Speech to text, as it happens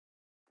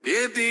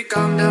Baby,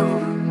 calm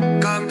down.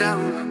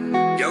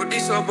 Yo,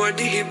 this your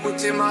body, it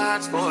puts in my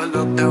heart for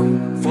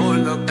lockdown,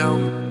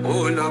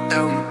 oh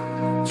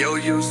lockdown. Yo,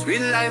 you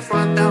sweet life,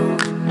 far down.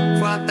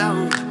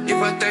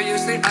 If I tell you,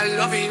 say I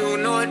love you, you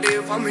know they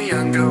for me,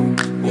 young girl,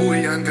 oh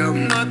young girl.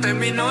 No, tell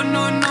me, no,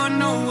 oh,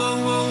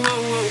 oh,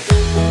 oh, oh.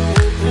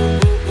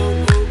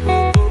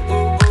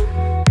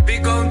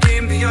 Baby, gon'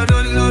 give me your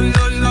lo.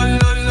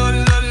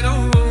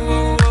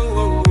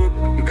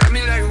 Got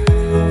me like,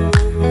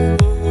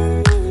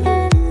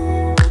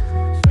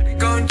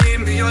 gon'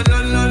 give me your lo.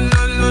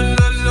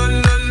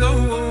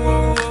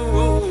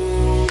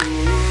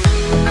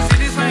 I see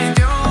this fine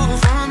girl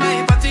from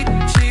my party,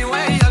 she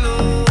wear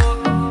yellow.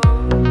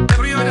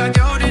 Every other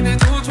girl they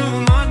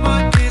too much,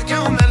 but this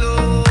girl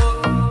mellow.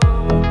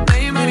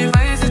 Many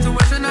fine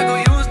situation I go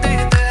use, they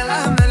tell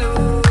her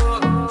mellow.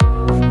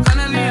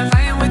 Finally I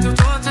find way to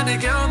talk to the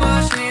girl,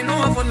 but she ain't no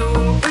one follow.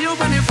 When you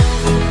open the phone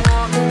for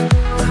one,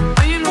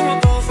 when you know I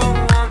go for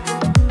one,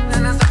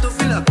 then I start to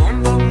feel a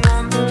bum.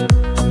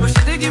 But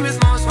she they give me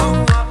small.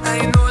 I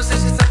know, say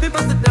she's happy,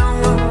 pass it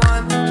down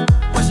one.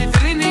 But she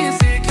feeling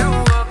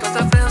insecure, cause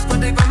her friends when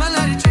they come and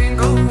let the train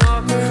go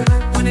up.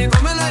 When they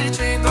come and let the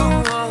train go up.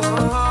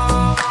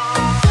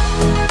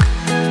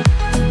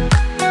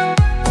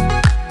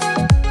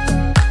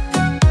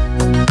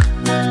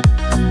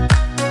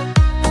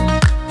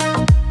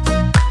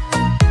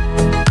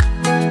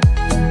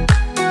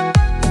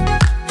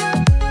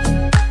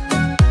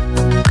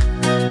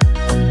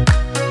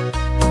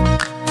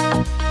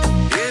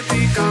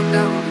 Baby, calm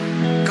down.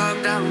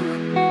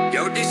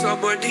 Yo, this your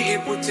body,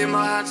 it puts in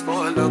my heart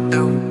for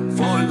lockdown,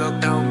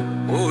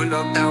 oh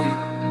lockdown.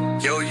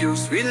 Yo, you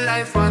sweet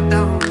life, far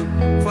down.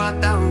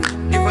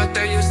 If I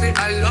tell you, say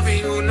I love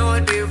you, you know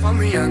they for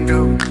me, young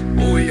girl,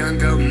 oh young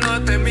girl. No,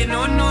 tell me,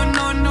 no, oh,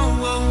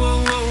 oh,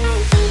 oh, oh.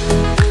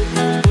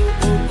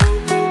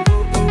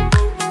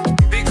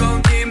 Baby,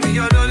 gon' give me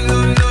your lo.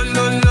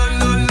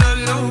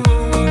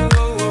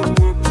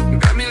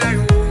 Got me like,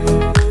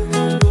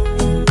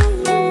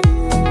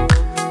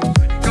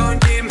 gon'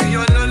 give me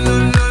your lo.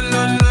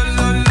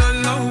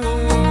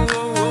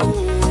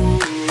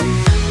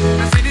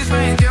 I see this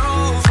fine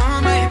girl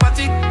from my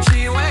party, she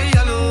wear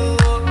yellow.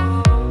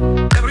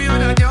 Every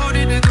other girl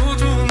they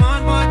too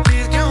much, but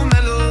this girl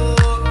mellow.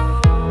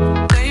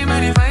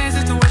 Many fine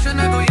situation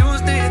I go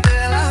use, they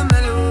tell her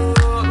mellow.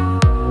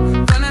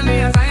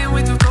 Finally I find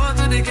way to talk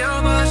to the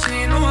girl, but she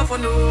ain't no one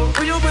follow.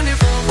 When you open the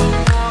phone for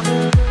one,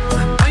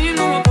 when you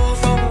know I go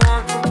for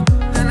one,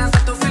 then I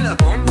start to feel a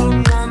bum.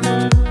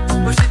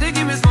 But she they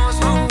give me small.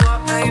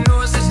 I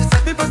know, say she's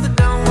happy, pass it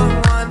down one.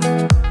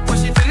 But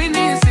she feeling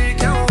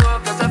insecure,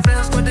 cause her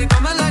friends when they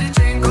come and let the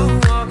train go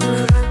up.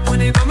 When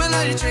they come and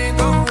let the train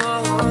go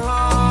up.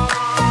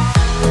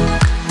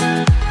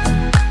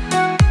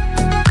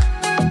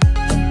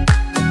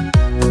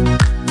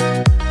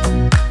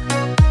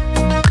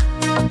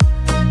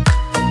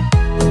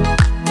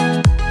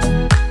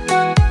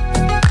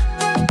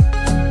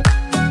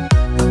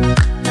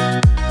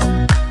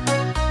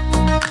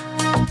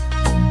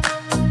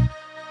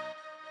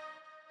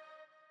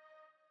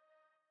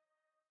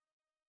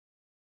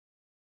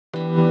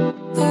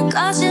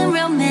 Forgotten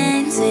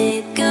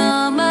romantic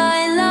of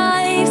my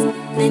life.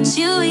 Met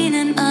you in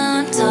an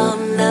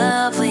autumn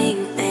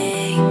loving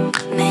day.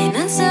 내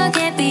눈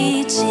속에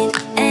비친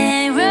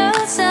arrow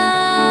sign.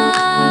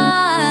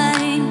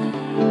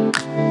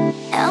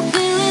 I'm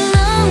feeling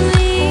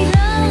lonely.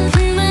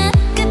 말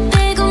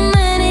그대고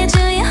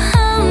말해줘야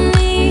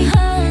honey.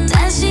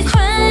 다시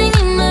crying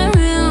in my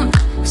room.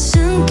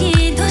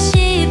 숨기고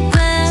싶어.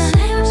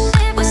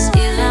 But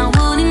still I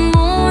want it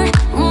more.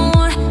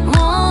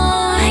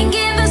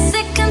 Give a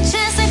second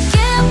chance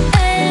again.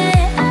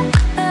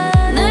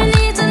 널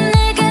잊은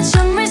내가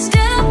좀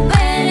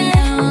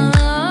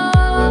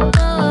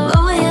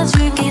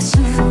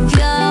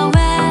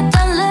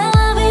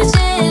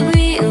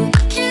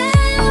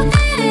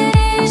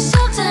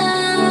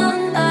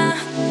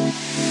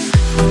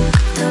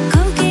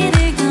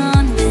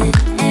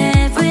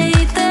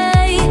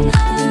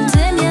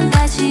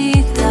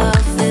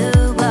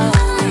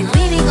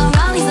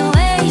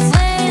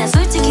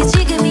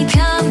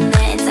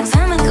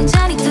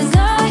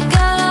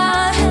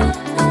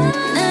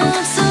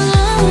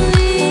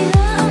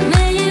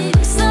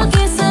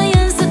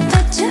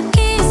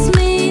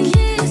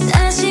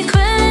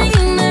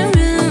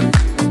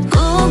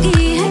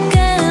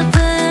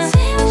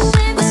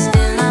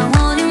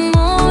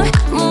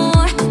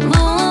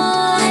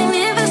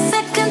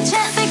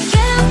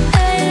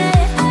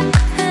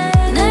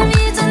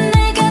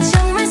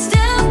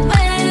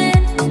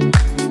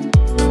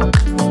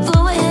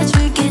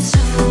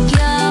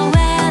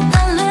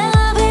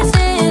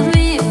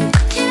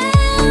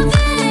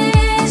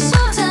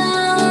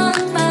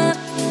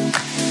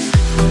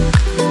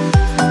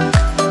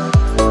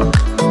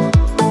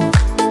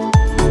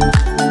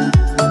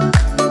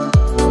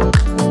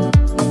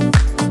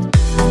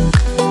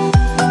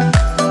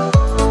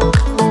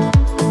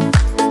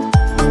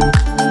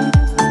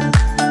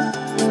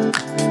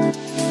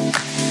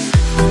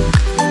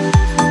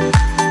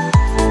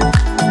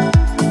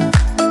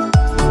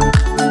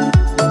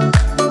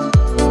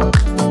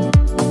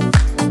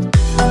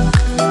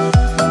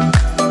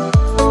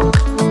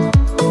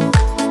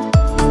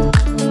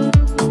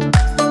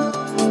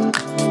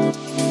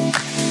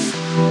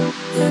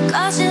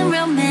forgotten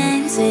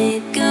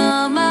romantic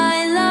of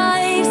my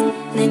life.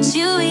 Let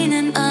you in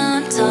an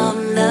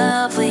autumn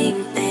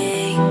loving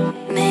thing.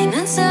 내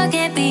눈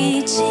속에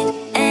비친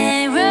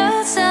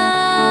arrow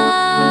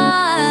sign.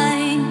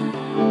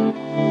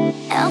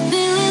 I'm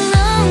feeling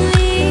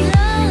lonely.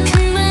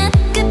 그만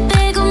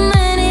끝내고만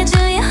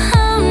해줘야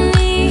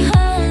honey.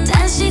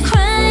 다시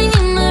crying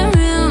in my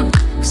room.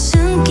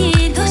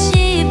 숨기고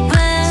싶어.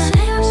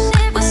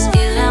 But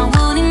still I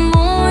want it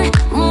more,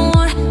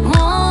 more,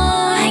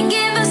 more. I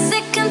give a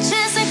second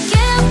chance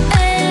again.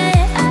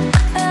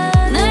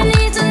 널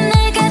잊은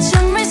내가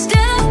정말 stupid.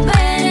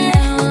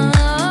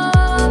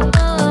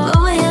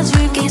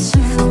 보여줄게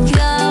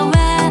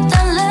숨겨왔던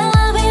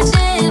love is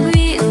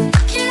real.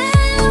 You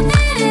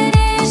needed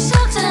it so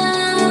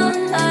down.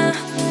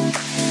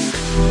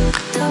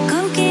 또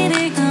꿈길을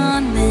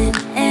걷는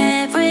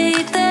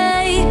every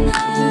day.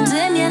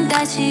 되면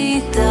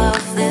다시 또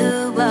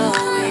flew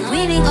away.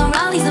 Winning or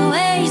rallies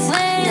away.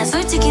 난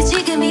솔직히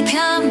지금이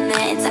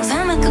편해.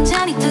 상상만큼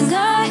잘했던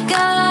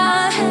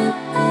걸까.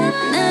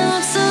 Now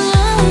I'm so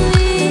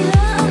lonely.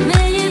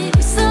 매일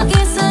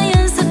속에서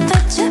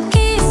연습했죠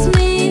kiss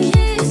me.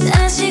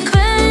 다시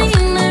crying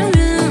in my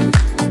room.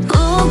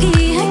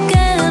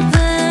 포기할까봐.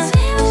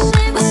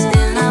 But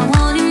still I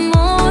want it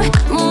more,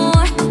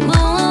 more,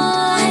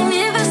 more. I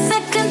need a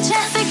second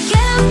chance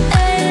again.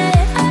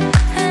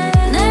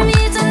 널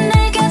믿은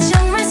내가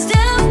정말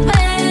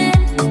stupid.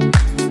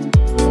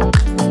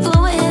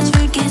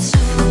 보여줄게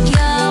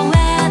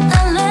숨겨왔던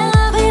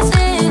love is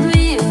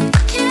real.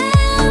 You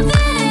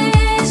did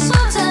it so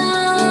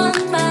down.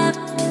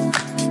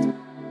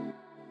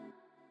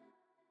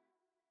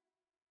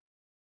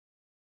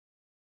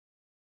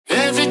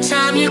 Every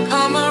time you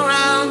come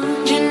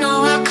around, you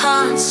know I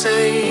can't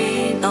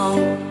say no.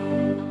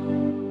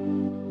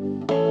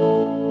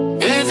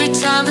 Every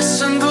time the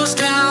sun goes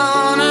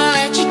down, I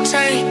let you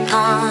take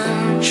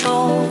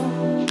control.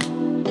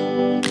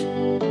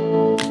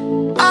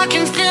 I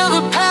can feel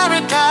the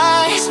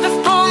paradise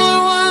before my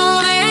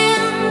world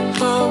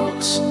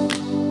implodes.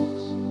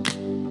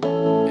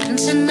 And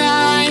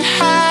tonight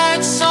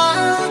had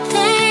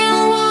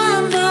something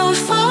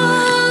wonderful.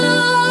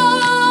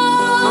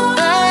 My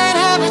bad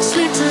habits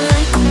lead to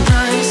late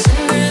nights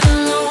and then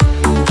alone.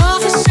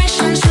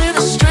 Conversations with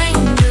a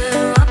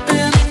stranger I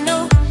barely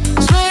know.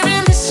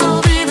 Swearing this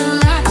will be the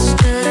last,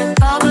 but it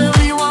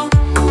probably won't.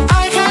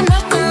 I got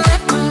nothing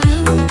left to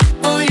lose,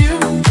 or you,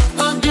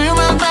 or do.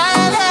 My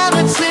bad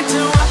habits lead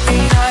to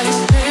white eyes,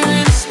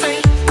 staring in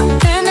space.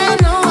 And I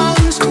know I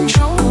lose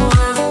control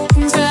of the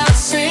things that I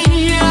say.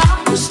 Yeah,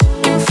 I was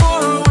looking for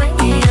a way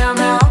out,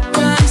 now I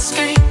can't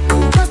escape.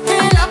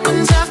 Nothing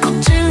happens after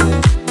two.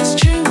 It's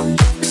true,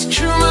 it's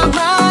true. My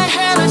bad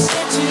habits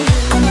lead to you.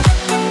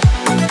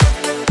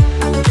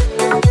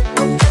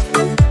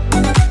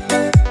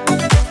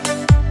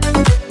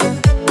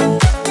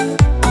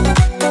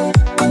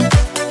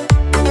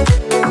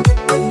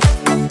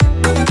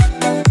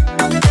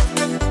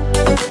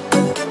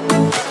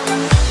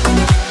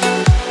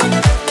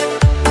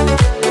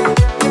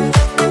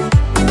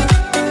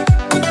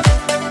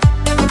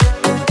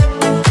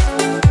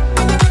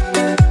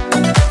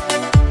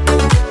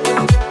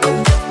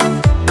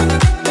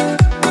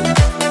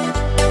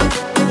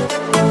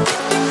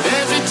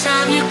 Every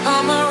time you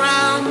come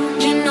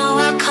around, you know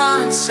I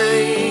can't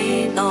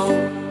say no.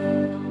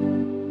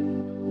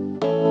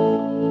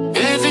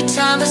 Every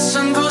time the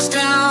sun goes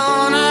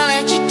down, I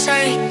let you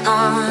take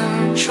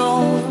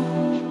control.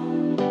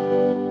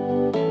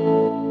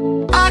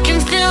 I can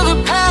feel the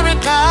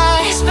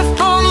paradise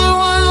before my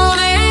world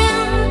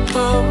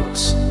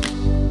implodes.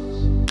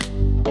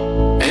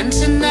 And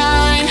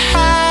tonight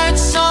had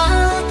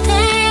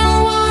something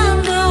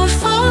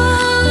wonderful.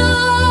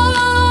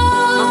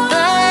 My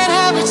bad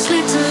habits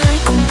lead to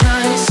late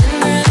nights and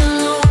then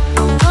alone.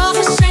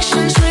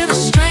 Conversations with a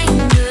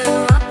stranger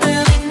I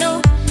barely know.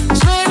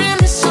 Swearing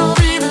this will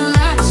be the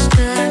last,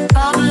 but it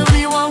probably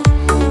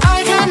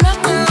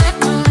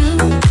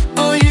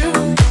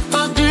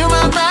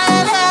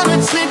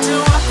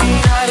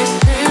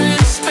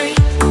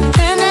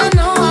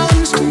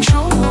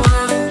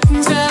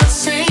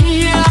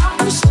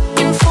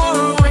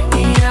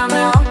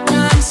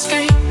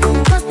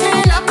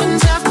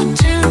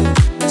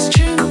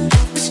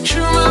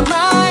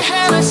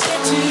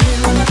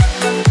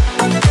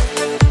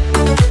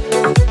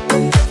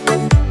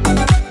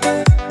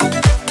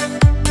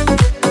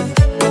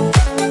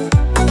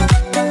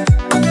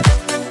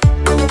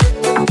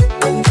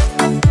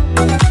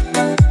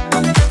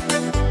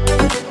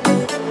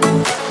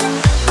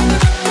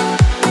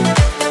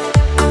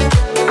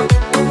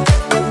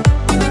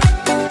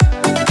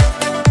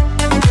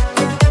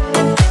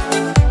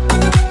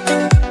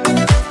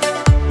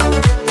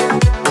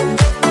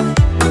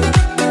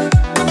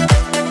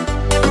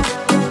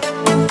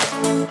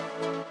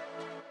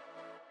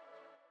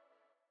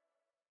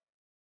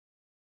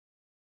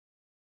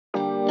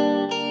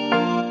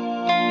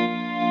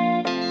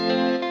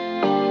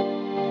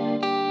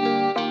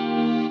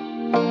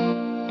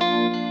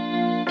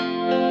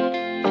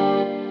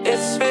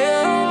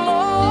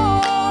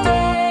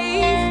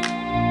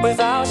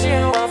without you,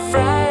 my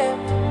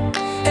friend.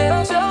 And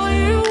I'll tell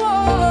you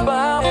all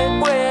about it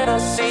when I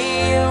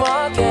see you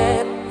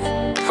again.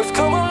 We've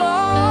come a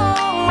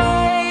long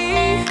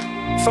way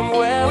from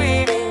where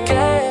we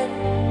began.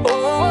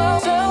 Oh,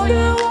 I'll tell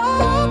you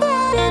all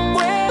about it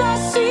when I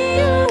see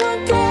you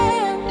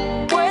again.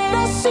 When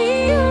I see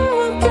you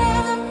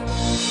again.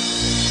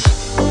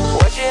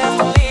 Why'd you have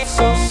to leave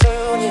so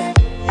soon, yeah?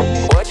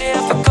 Why'd you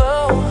have to go?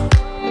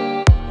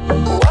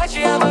 Why'd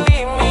you have to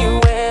leave me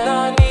when I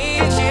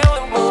needed you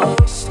the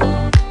most?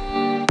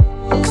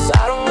 'Cause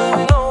I don't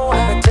really know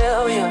how to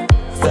tell you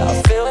without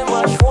feeling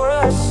much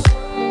worse.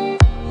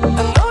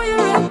 I know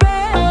you're in a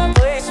bad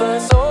place, but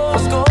it's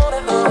always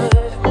gonna hurt.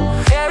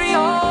 Carry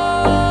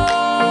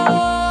on,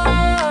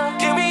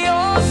 give me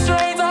all the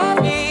strength I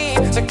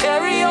need to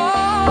carry on.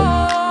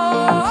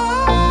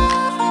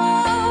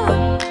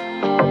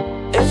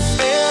 It's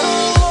been a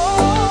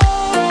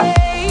long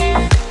day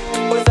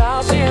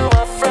without you,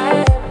 my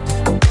friend.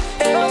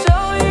 And I'll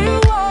tell you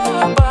all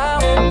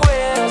about it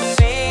when I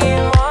see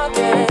you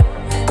again.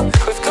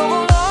 We've come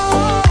a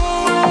long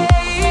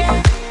way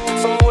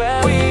from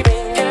where we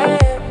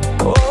began.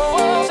 Oh,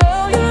 I'll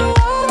tell you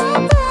all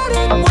about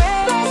it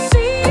when I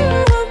see you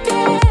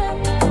again.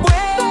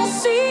 When I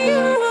see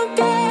you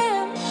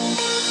again.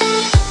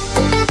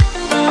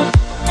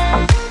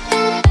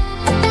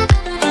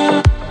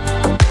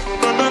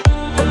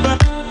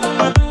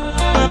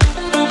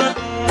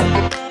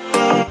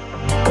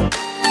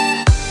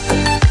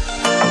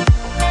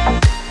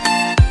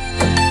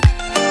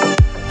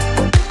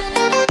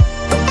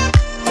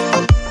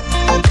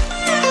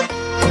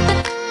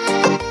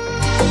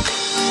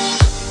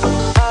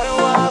 How do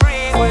I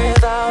breathe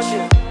without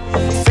you?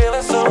 I'm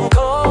feeling so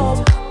cold.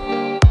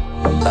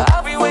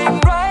 I'll be waiting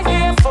right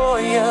here for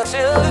you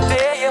till the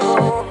day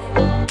you're home.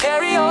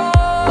 Carry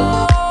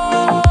on,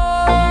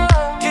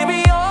 give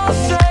me all the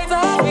strength I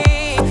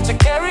need to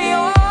carry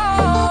on.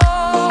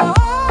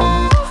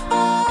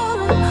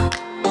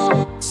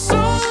 So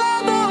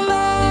let the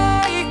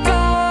light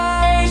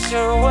guide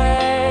your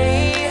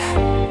way,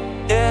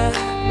 yeah.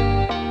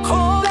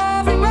 Hold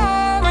every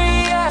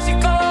memory as you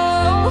go.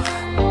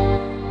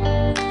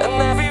 And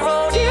every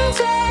road you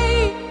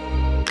take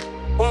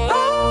will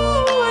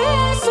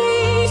always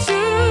lead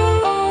you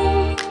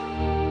home.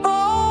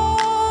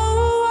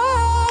 Oh,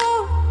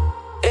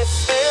 it's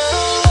been a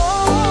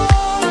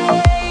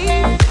long day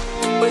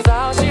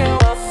without you,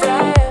 my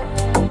friend.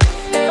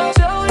 And I'll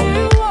tell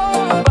you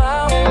all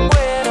about it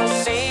when I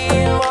see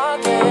you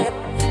again.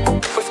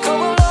 We've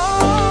come a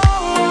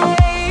long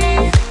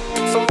way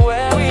from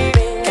where we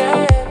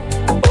began.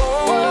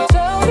 Oh, I'll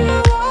tell you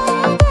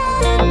all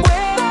about it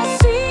when I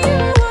see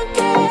you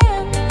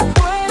again.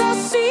 When I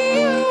see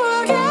you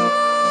again.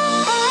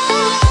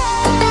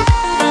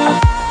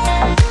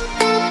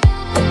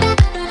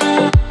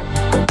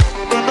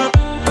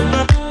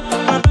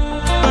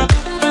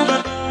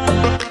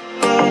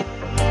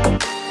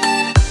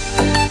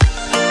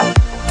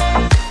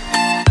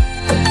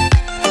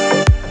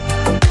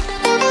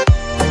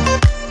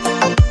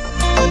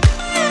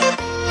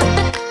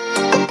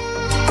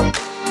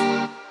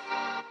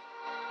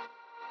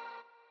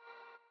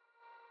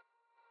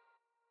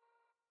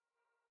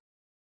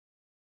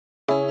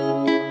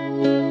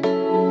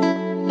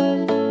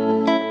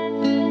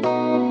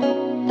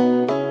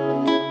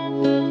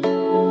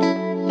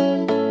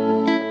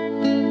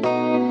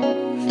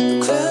 The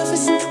club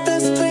isn't the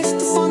best place to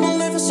find the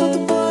living, so the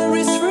bar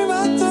is where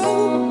I go.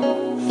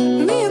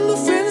 Me and my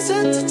friends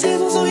at the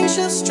tables on each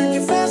other,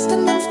 drinking fast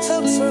enough to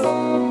talk through.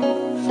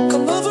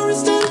 Come over and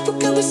start up a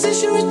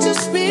conversation with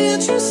just me,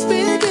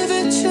 give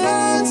it a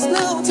chance.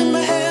 Now take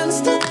my hand,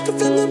 stop the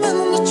rhythm and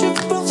on the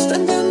jukebox,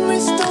 and then we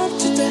start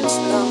to dance.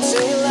 Now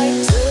say like,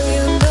 do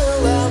you know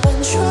I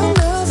want your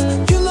love?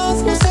 Your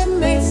love was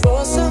handmade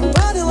for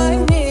somebody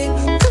like me.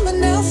 Come on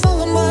now,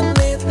 follow my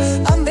lead.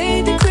 I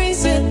made it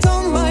crazy,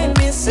 don't mind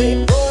me.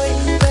 Say, boy,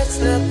 let's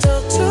not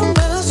talk too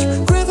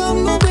much. Grab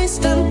on my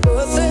waist and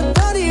put that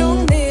body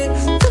on me.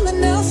 Come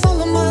on now,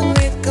 follow my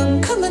lead.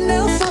 Come on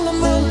now, follow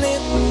my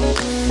lead.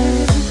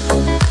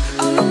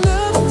 I'm in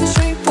love with the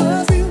shape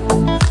of you.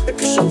 Make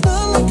you shine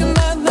like a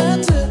madman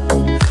too.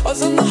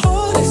 Although my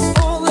heart is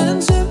falling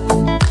too.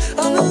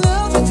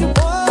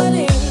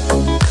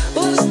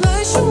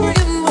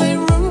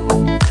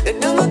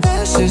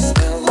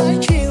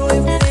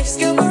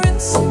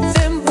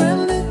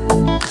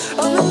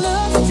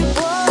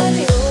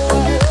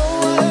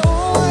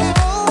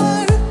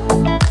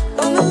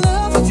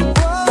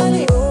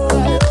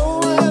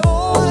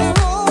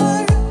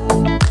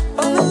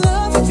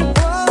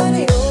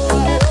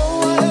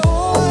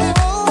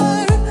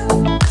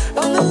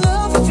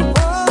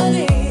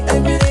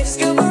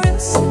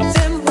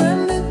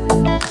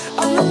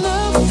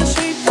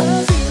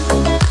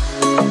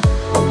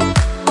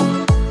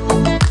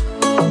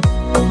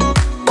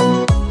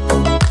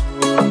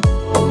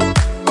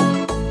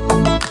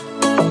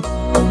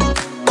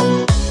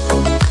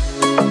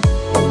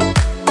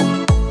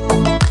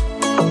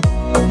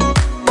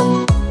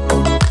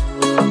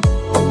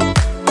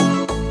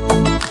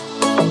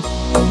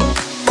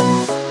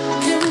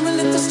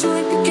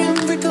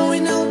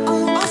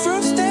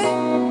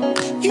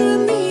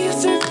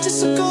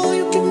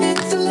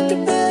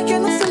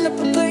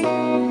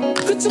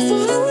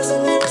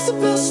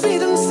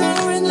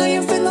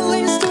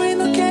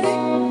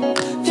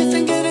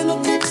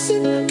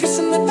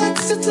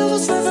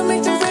 was never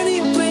made to ready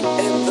and play.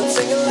 And I'm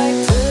singing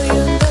like, do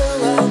you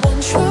know I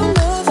want your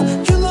love?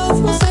 Your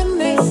love wasn't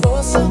made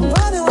for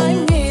somebody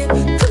like me.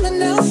 Coming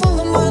now,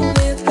 follow my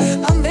lead.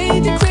 I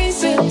made you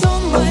crazy,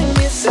 don't mind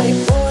me. Say,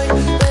 boy,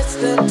 let's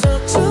not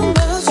talk too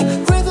much.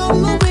 Grab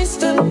on my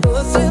waist and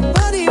put your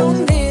body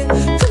on me.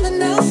 Coming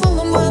now,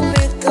 follow my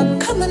lead.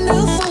 Coming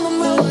now, follow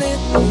my lead.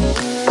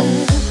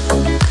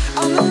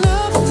 I'm in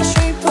love with the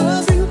shape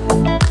of you.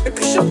 It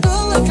push your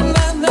blood like a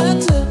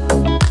magnet.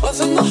 What's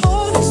in my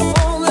heart is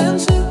falling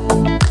too.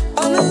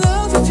 I'm in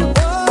love with your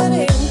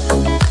body.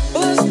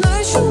 Last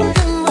night you were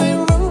in my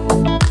room.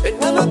 It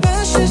never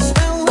bad, she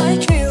smelled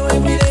like you.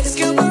 Every day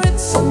discovering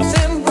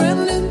something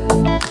brand new.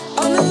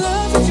 I'm in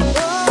love with your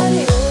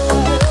body.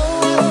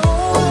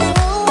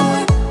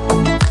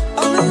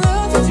 I'm in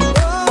love with your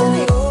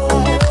body.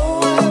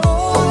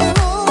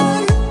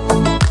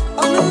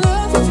 I'm in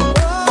love with your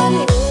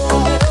body.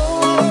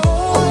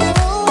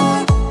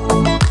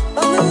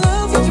 I'm in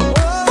love with your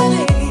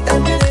body.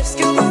 Every day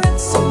discovering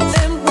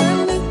something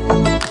brand new.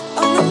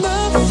 I'm in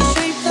love with the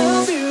shape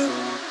of you.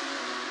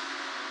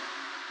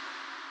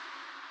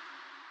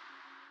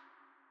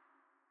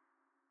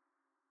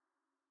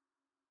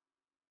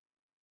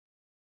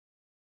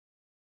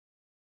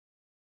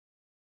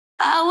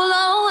 I will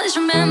always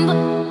remember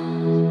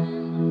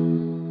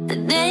the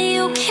day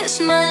you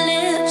kissed my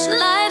lips,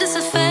 light as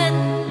a feather.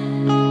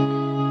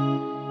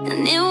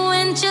 And it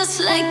went just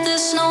like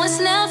this. No, it's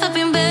never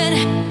been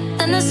better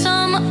than the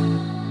summer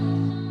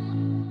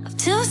of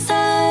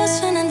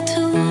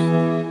 2002.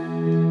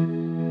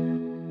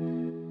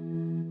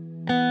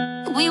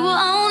 We were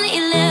only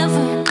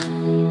 11,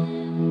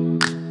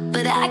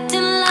 but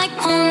acting like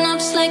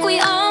grown-ups, like we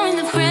are in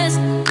the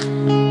present.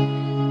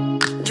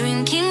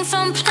 Drinking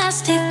from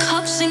plastic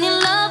cups, singing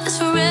love is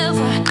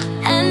forever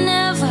and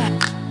never.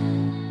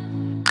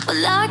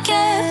 Well, I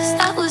guess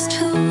that was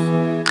true.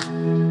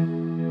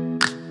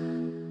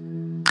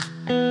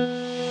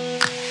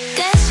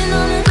 Dancing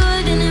on the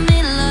hood in the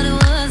middle of the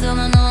woods of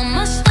an old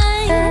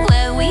Mustang,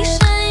 where we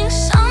sang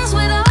songs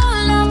with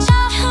all our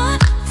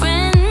childhood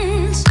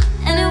friends.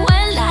 And it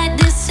went like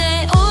this,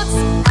 say, oops,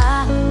 I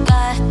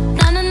got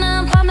na-na-na,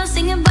 Papa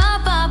singing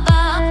ba-ba-ba.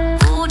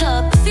 Hold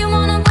up, if you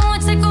wanna go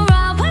and take a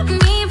ride with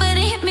me, better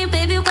hit me,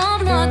 baby,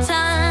 one more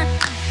time.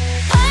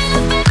 Paint a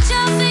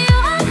picture for you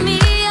and me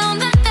on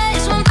the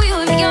days when we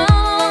were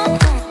young.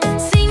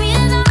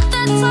 Singing at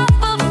the top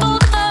of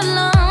both our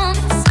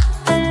lungs.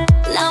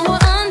 Now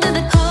we're under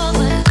the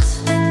covers.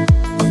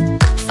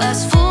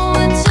 Fast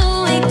forward to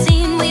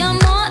 18, we are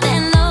more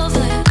than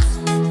lovers.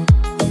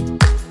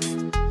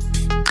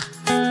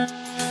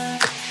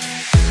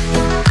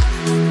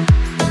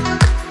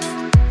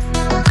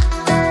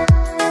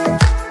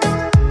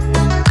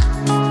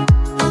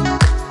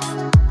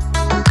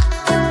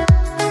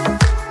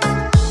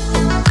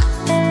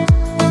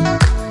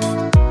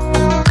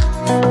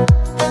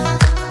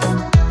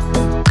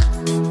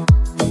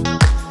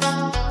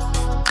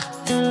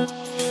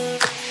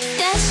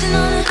 Dancing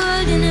on the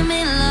hood in the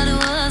middle of the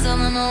woods of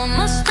an old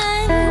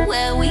Mustang,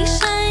 where we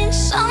sang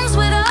songs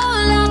with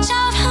all our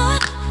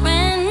childhood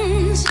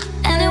friends.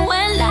 And it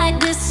went like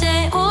this,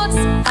 say, oops,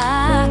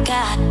 I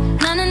got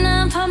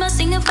na-na-na, Papa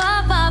singing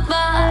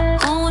ba-ba-ba.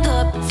 Hold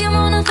up, if you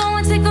wanna go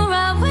and take a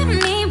ride with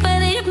me,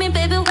 better hit me,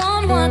 baby,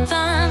 one more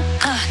time.